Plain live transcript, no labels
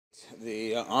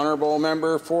The honourable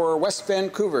member for West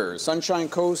Vancouver, Sunshine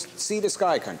Coast, Sea to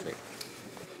Sky Country.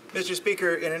 Mr.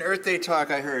 Speaker, in an Earth Day talk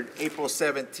I heard April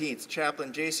 17th,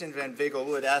 Chaplain Jason van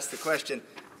Veghel-Wood asked the question,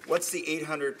 what's the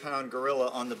 800-pound gorilla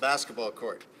on the basketball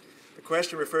court? The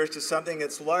question refers to something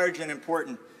that's large and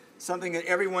important, something that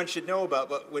everyone should know about,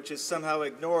 but which is somehow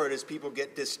ignored as people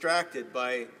get distracted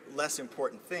by less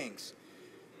important things.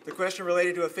 The question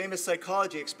related to a famous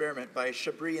psychology experiment by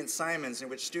Chabris and Simons in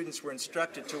which students were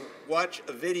instructed to watch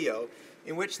a video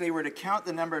in which they were to count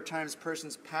the number of times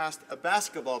persons passed a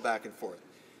basketball back and forth.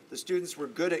 The students were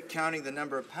good at counting the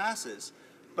number of passes,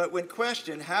 but when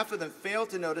questioned, half of them failed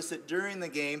to notice that during the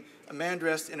game, a man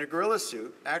dressed in a gorilla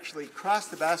suit actually crossed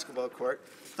the basketball court,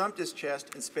 thumped his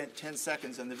chest, and spent 10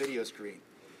 seconds on the video screen.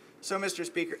 So, Mr.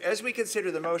 Speaker, as we consider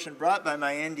the motion brought by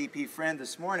my NDP friend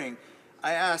this morning,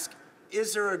 I ask,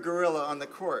 is there a gorilla on the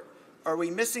court? Are we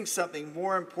missing something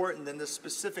more important than the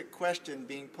specific question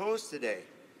being posed today?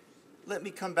 Let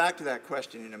me come back to that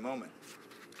question in a moment.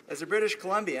 As a British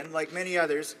Columbian, like many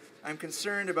others, I'm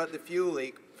concerned about the fuel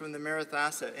leak from the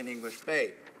Marathassah in English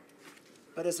Bay.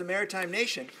 But as a maritime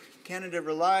nation, Canada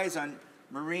relies on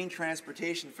marine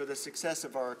transportation for the success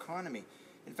of our economy.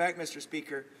 In fact, Mr.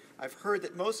 Speaker, I've heard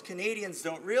that most Canadians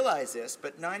don't realize this,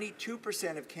 but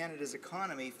 92% of Canada's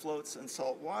economy floats on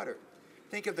salt water.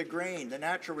 Think of the grain, the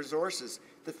natural resources,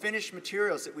 the finished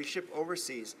materials that we ship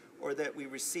overseas or that we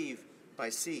receive by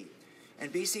sea.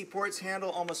 And BC ports handle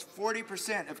almost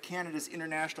 40% of Canada's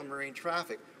international marine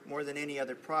traffic, more than any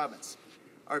other province.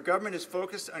 Our government is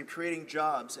focused on creating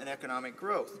jobs and economic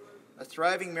growth. A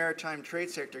thriving maritime trade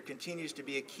sector continues to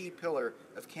be a key pillar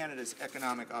of Canada's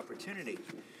economic opportunity.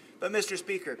 But, Mr.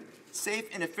 Speaker, safe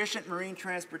and efficient marine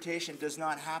transportation does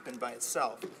not happen by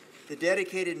itself. The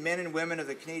dedicated men and women of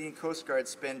the Canadian Coast Guard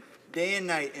spend day and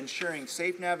night ensuring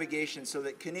safe navigation so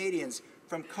that Canadians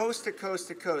from coast to coast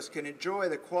to coast can enjoy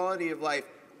the quality of life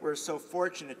we're so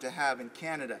fortunate to have in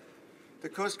Canada. The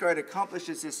Coast Guard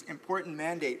accomplishes this important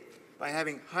mandate by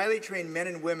having highly trained men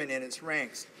and women in its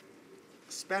ranks,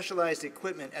 specialized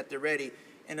equipment at the ready,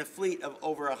 and a fleet of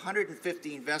over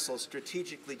 115 vessels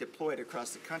strategically deployed across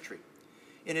the country.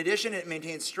 In addition, it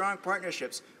maintains strong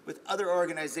partnerships with other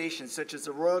organizations such as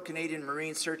the Royal Canadian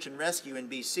Marine Search and Rescue in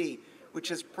BC, which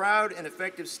has proud and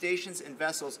effective stations and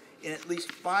vessels in at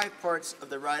least 5 parts of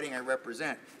the riding I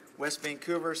represent: West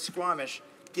Vancouver, Squamish,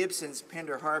 Gibsons,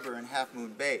 Pender Harbour, and Half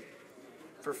Moon Bay.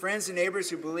 For friends and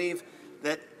neighbors who believe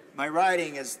that my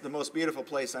riding is the most beautiful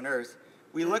place on earth,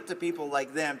 we look to people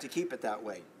like them to keep it that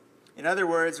way. In other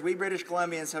words, we British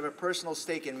Columbians have a personal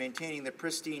stake in maintaining the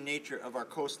pristine nature of our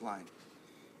coastline.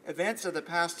 Events of the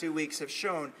past 2 weeks have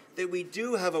shown that we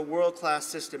do have a world-class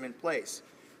system in place.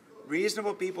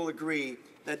 Reasonable people agree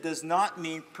that does not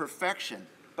mean perfection,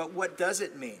 but what does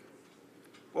it mean?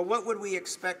 Well, what would we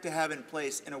expect to have in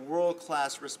place in a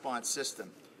world-class response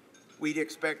system? We'd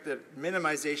expect the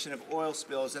minimization of oil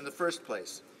spills in the first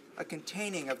place, a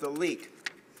containing of the leak,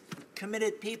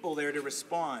 committed people there to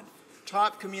respond,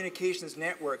 top communications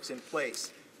networks in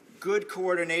place, good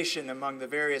coordination among the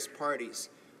various parties,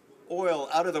 oil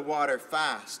out of the water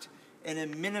fast, and a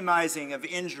minimizing of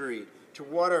injury to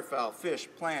waterfowl, fish,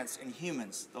 plants, and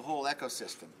humans, the whole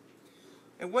ecosystem.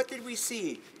 And what did we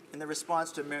see in the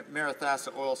response to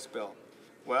Marathassah oil spill?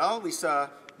 Well, we saw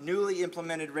newly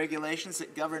implemented regulations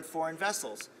that govern foreign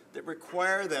vessels, that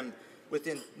require them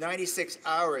within 96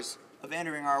 hours of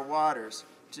entering our waters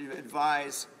to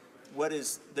advise what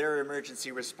is their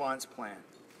emergency response plan.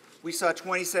 We saw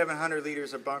 2,700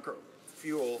 liters of bunker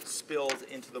fuel spilled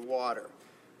into the water.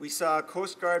 We saw a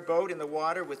Coast Guard boat in the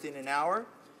water within an hour,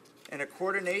 and a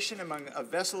coordination among a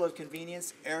vessel of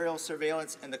convenience, aerial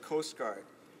surveillance, and the Coast Guard.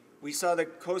 We saw the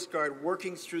Coast Guard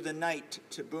working through the night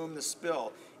to boom the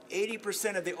spill.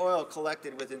 80% of the oil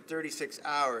collected within 36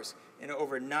 hours, and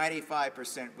over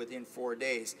 95% within 4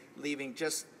 days, leaving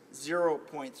just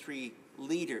 0.3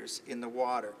 liters in the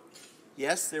water.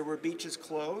 Yes, there were beaches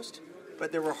closed,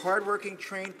 but there were hardworking,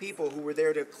 trained people who were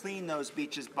there to clean those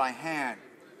beaches by hand.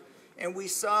 And we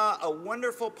saw a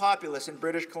wonderful populace in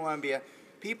British Columbia,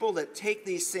 people that take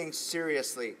these things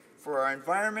seriously for our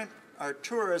environment, our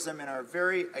tourism, and our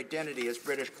very identity as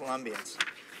British Columbians.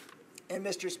 And,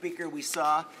 Mr. Speaker, we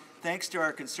saw, thanks to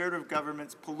our Conservative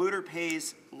government's polluter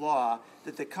pays law,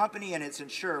 that the company and its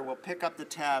insurer will pick up the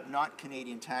tab, not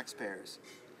Canadian taxpayers.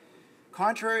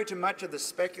 Contrary to much of the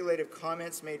speculative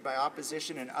comments made by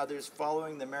opposition and others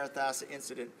following the Marathassah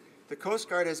incident, the Coast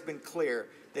Guard has been clear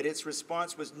that its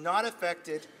response was not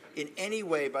affected in any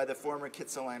way by the former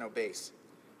Kitsilano base.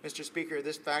 Mr. Speaker,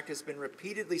 this fact has been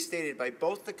repeatedly stated by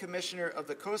both the Commissioner of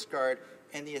the Coast Guard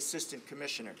and the Assistant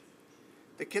Commissioner.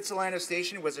 The Kitsilano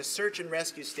Station was a search and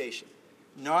rescue station,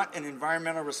 not an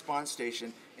environmental response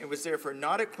station, and was therefore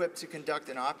not equipped to conduct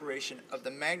an operation of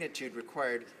the magnitude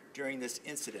required during this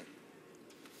incident.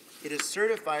 It has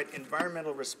certified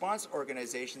environmental response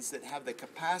organizations that have the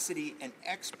capacity and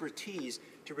expertise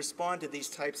to respond to these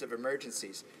types of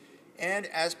emergencies. And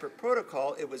as per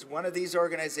protocol, it was one of these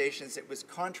organizations that was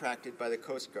contracted by the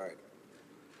Coast Guard.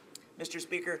 Mr.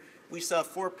 Speaker, we saw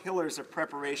 4 pillars of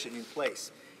preparation in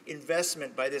place.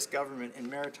 Investment by this government in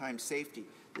maritime safety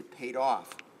that paid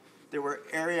off. There were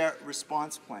area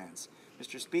response plans.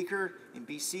 Mr. Speaker, in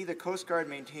BC, the Coast Guard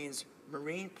maintains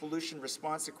marine pollution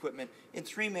response equipment in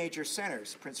 3 major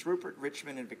centres, Prince Rupert,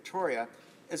 Richmond, and Victoria,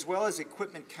 as well as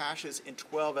equipment caches in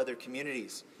 12 other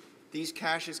communities. These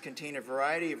caches contain a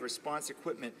variety of response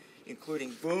equipment,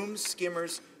 including booms,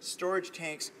 skimmers, storage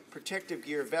tanks, protective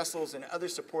gear, vessels, and other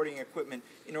supporting equipment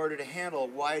in order to handle a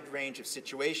wide range of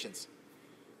situations.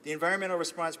 The Environmental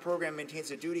Response Program maintains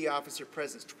a duty officer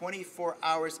presence 24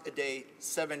 hours a day,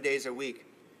 7 days a week.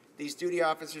 These duty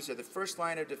officers are the first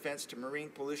line of defense to marine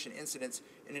pollution incidents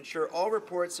and ensure all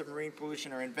reports of marine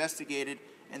pollution are investigated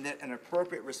and that an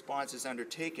appropriate response is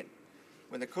undertaken.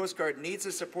 When the Coast Guard needs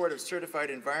the support of certified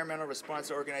environmental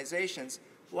response organizations,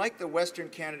 like the Western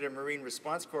Canada Marine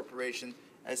Response Corporation,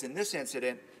 as in this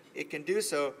incident, it can do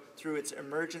so through its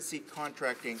emergency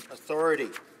contracting authority.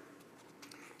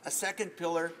 A second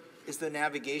pillar is the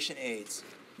navigation aids.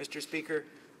 Mr. Speaker,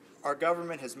 our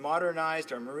government has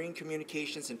modernized our marine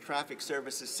communications and traffic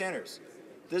services centers.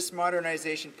 This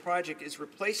modernization project is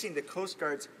replacing the Coast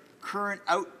Guard's current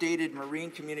outdated marine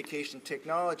communication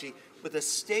technology with a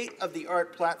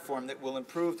state-of-the-art platform that will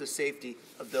improve the safety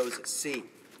of those at sea.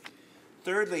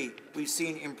 Thirdly, we've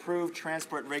seen improved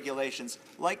transport regulations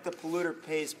like the polluter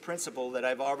pays principle that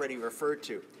I've already referred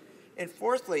to. And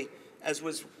fourthly, as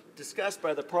was discussed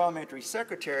by the Parliamentary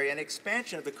Secretary, an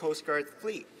expansion of the Coast Guard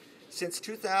fleet. Since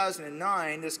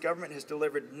 2009, this government has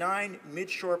delivered 9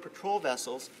 midshore patrol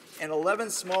vessels and 11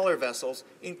 smaller vessels,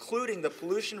 including the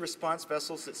pollution response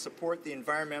vessels that support the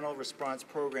Environmental Response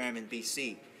Program in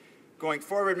BC. Going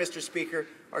forward, Mr. Speaker,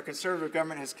 our Conservative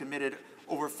government has committed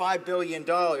over $5 billion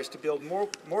to build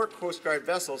more Coast Guard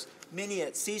vessels, many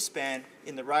at Seaspan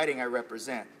in the riding I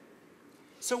represent.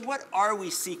 So what are we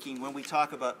seeking when we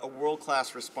talk about a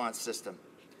world-class response system?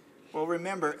 Well,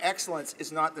 remember, excellence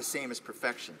is not the same as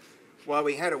perfection. While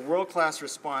we had a world-class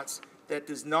response, that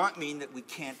does not mean that we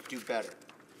can't do better.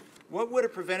 What would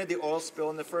have prevented the oil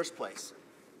spill in the first place?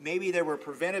 Maybe there were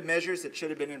preventive measures that should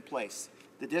have been in place.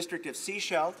 The District of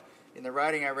Sechelt, in the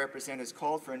riding I represent, has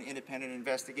called for an independent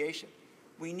investigation.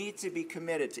 We need to be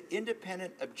committed to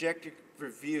independent, objective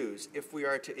reviews if we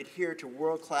are to adhere to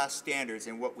world-class standards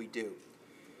in what we do.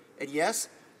 And yes,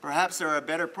 perhaps there are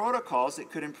better protocols that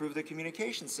could improve the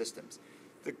communication systems.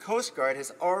 The Coast Guard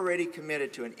has already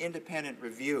committed to an independent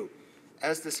review,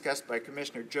 as discussed by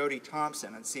Commissioner Jody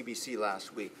Thompson on CBC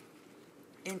last week.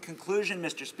 In conclusion,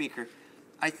 Mr. Speaker,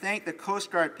 I thank the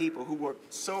Coast Guard people who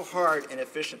worked so hard and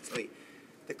efficiently,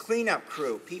 the cleanup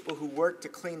crew, people who worked to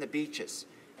clean the beaches,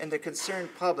 and the concerned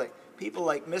public, people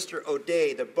like Mr.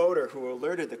 O'Day, the boater who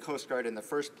alerted the Coast Guard in the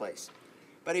first place.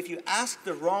 But if you ask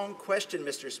the wrong question,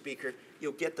 Mr. Speaker,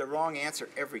 you'll get the wrong answer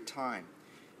every time.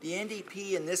 The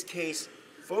NDP in this case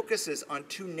focuses on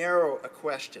too narrow a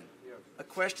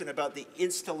question about the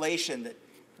installation that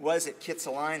was at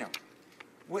Kitsilano.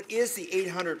 What is the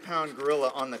 800-pound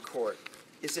gorilla on the court?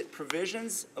 Is it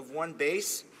provisions of one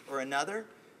base or another?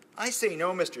 I say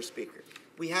no, Mr. Speaker.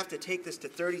 We have to take this to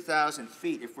 30,000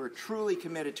 feet if we're truly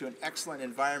committed to an excellent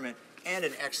environment and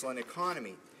an excellent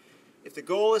economy. If the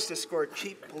goal is to score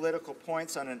cheap political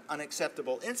points on an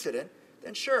unacceptable incident,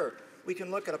 then sure, we can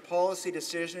look at a policy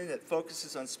decision that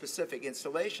focuses on specific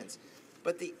installations.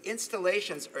 But the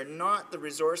installations are not the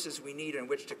resources we need on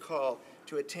which to call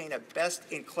to attain a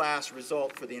best-in-class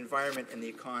result for the environment and the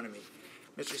economy.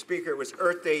 Mr. Speaker, it was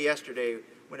Earth Day yesterday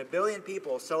when 1 billion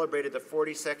people celebrated the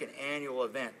 42nd annual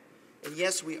event. And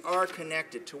yes, we are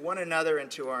connected to one another and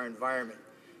to our environment.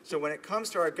 So when it comes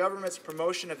to our government's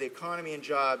promotion of the economy and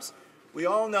jobs, we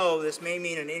all know this may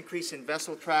mean an increase in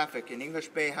vessel traffic in English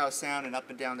Bay, Howe Sound, and up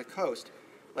and down the coast.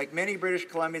 Like many British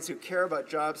Columbians who care about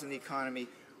jobs and the economy,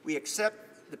 we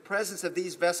accept the presence of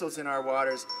these vessels in our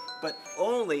waters, but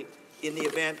only in the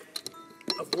event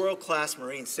of world-class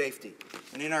marine safety.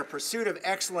 And in our pursuit of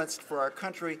excellence for our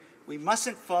country, we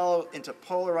mustn't fall into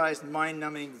polarized,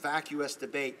 mind-numbing, vacuous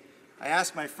debate. I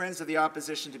ask my friends of the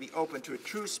opposition to be open to a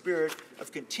true spirit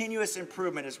of continuous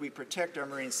improvement as we protect our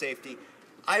marine safety.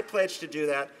 I pledge to do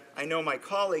that. I know my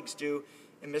colleagues do.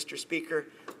 And Mr. Speaker,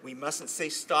 we mustn't say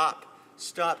stop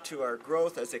to our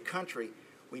growth as a country.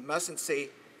 We mustn't say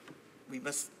we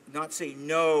must not say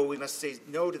no, we must say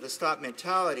no to the stop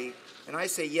mentality, and I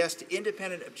say yes to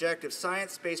independent, objective,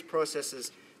 science-based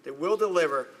processes that will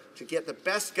deliver to get the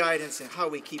best guidance in how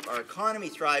we keep our economy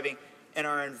thriving and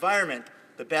our environment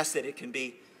the best that it can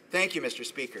be. Thank you, Mr.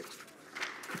 Speaker.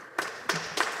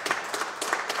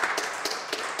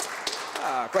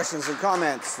 Questions and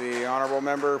comments. The honourable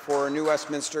member for New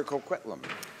Westminster Coquitlam.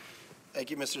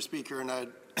 Thank you, Mr. Speaker, and I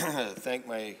thank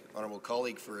my honourable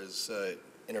colleague for his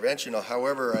intervention.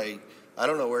 However, I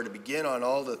don't know where to begin on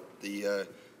all the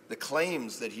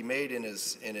claims that he made in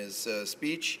his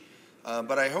speech,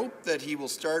 but I hope that he will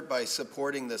start by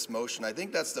supporting this motion. I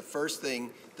think that's the first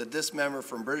thing that this member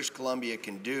from British Columbia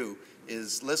can do,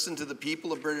 is listen to the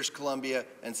people of British Columbia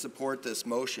and support this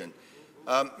motion.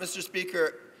 Mr.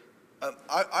 Speaker,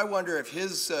 I wonder if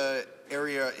his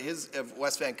area, if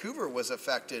West Vancouver was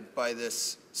affected by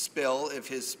this spill, if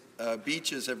his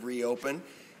beaches have reopened,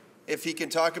 if he can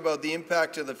talk about the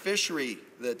impact of the fishery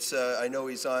that I know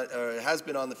he's on, has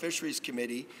been on the Fisheries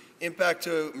Committee, impact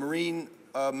to marine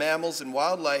mammals and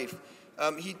wildlife.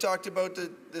 He talked about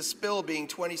the spill being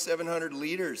 2,700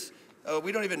 litres.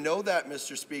 We don't even know that,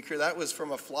 Mr. Speaker. That was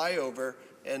from a flyover,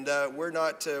 and we're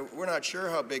not sure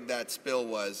how big that spill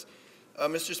was.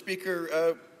 Mr.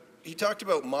 Speaker, he talked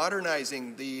about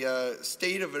modernizing the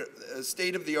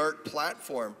state-of-the-art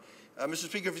platform. Mr.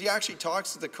 Speaker, if he actually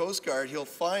talks to the Coast Guard, he'll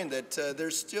find that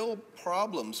there's still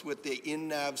problems with the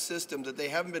in-nav system that they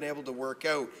haven't been able to work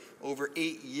out over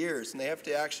 8 years, and they have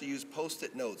to actually use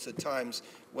Post-it notes at times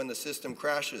when the system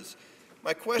crashes.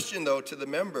 My question, though, to the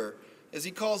member is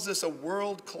he calls this a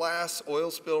world-class oil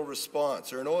spill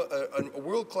response, or a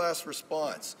world-class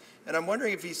response. And I'm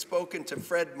wondering if he's spoken to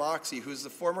Fred Moxey, who's the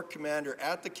former commander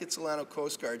at the Kitsilano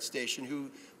Coast Guard Station,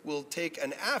 who will take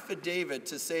an affidavit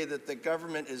to say that the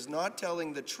government is not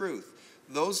telling the truth.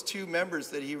 Those two members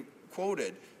that he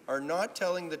quoted are not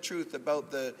telling the truth about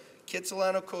the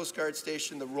Kitsilano Coast Guard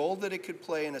Station, the role that it could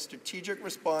play in a strategic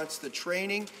response, the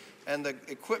training and the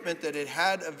equipment that it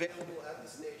had available at the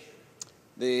station.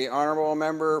 The honourable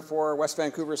member for West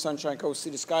Vancouver, Sunshine Coast, Sea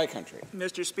to Sky Country.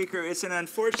 Mr. Speaker, it's an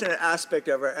unfortunate aspect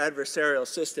of our adversarial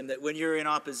system that when you're in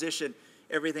opposition,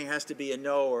 everything has to be a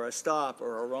no or a stop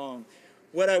or a wrong.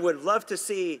 What I would love to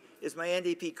see is my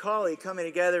NDP colleague coming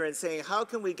together and saying, how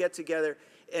can we get together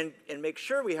and make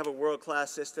sure we have a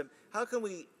world-class system? How can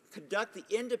we conduct the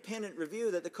independent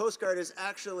review that the Coast Guard is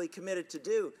actually committed to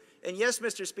do? And yes,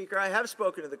 Mr. Speaker, I have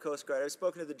spoken to the Coast Guard. I've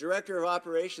spoken to the Director of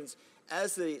Operations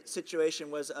as the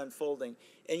situation was unfolding.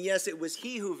 And yes, it was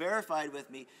he who verified with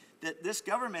me that this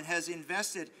government has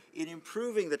invested in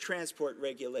improving the transport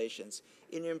regulations,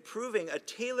 in improving a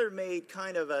tailor-made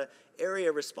kind of a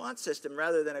area response system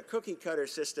rather than a cookie-cutter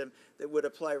system that would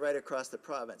apply right across the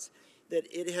province. That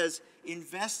it has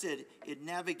invested in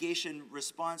navigation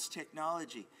response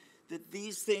technology, that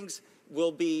these things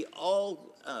will be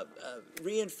all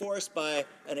reinforced by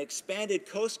an expanded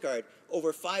Coast Guard,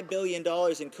 over $5 billion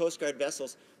in Coast Guard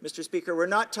vessels. Mr. Speaker, we're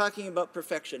not talking about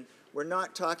perfection. We're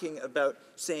not talking about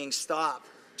saying stop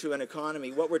to an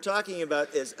economy. What we're talking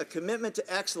about is a commitment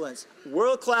to excellence,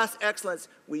 world-class excellence.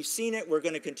 We've seen it, we're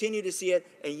going to continue to see it,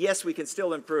 and yes, we can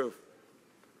still improve.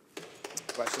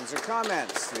 Questions or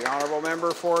comments? The honourable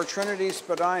member for Trinity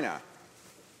Spadina.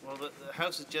 Well, the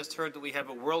House has just heard that we have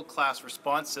a world-class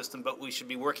response system, but we should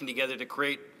be working together to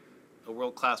create a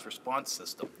world-class response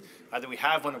system. Either we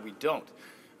have one or we don't.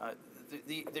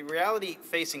 The reality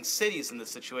facing cities in this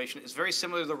situation is very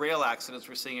similar to the rail accidents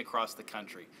we're seeing across the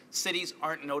country. Cities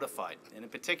aren't notified, and in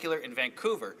particular in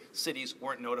Vancouver, cities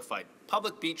weren't notified.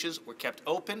 Public beaches were kept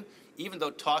open, even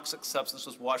though toxic substance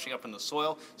was washing up in the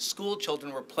soil. School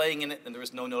children were playing in it, and there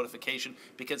was no notification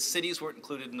because cities weren't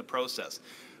included in the process.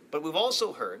 But we've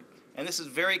also heard, and this is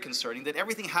very concerning, that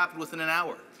everything happened within an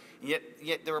hour.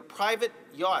 Yet there were private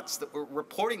yachts that were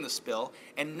reporting the spill,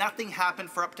 and nothing happened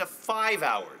for up to 5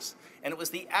 hours. And it was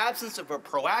the absence of a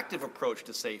proactive approach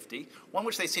to safety, one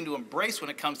which they seem to embrace when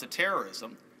it comes to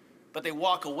terrorism, but they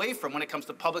walk away from when it comes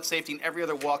to public safety and every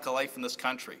other walk of life in this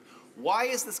country. Why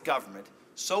is this government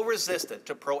so resistant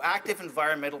to proactive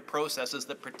environmental processes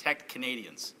that protect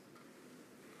Canadians?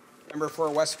 Member for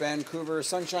West Vancouver,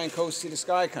 Sunshine Coast, Sea to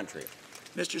Sky Country.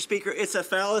 Mr. Speaker, it's a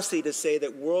fallacy to say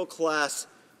that world-class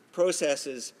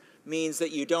processes means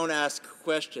that you don't ask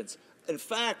questions. In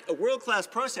fact, a world-class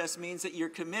process means that you're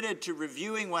committed to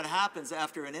reviewing what happens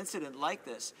after an incident like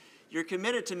this. You're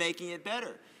committed to making it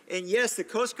better. And yes, the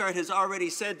Coast Guard has already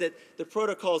said that the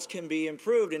protocols can be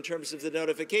improved in terms of the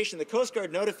notification. The Coast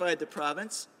Guard notified the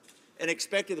province and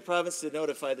expected the province to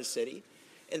notify the city.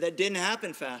 And that didn't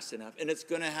happen fast enough, and it's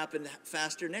going to happen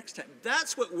faster next time.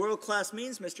 That's what world-class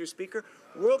means, Mr. Speaker.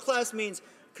 World-class means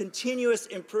continuous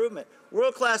improvement.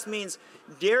 World class means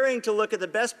daring to look at the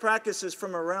best practices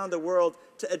from around the world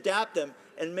to adapt them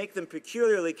and make them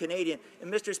peculiarly Canadian.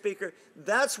 And Mr. Speaker,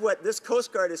 that's what this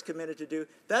Coast Guard is committed to do.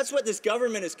 That's what this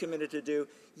government is committed to do.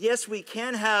 Yes, we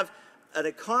can have an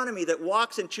economy that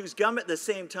walks and chews gum at the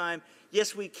same time.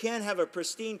 Yes, we can have a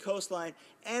pristine coastline,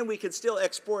 and we can still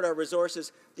export our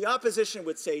resources. The opposition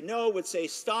would say no, would say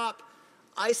stop.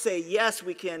 I say yes,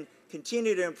 we can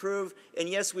continue to improve, and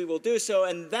yes, we will do so,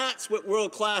 and that's what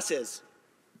world class is.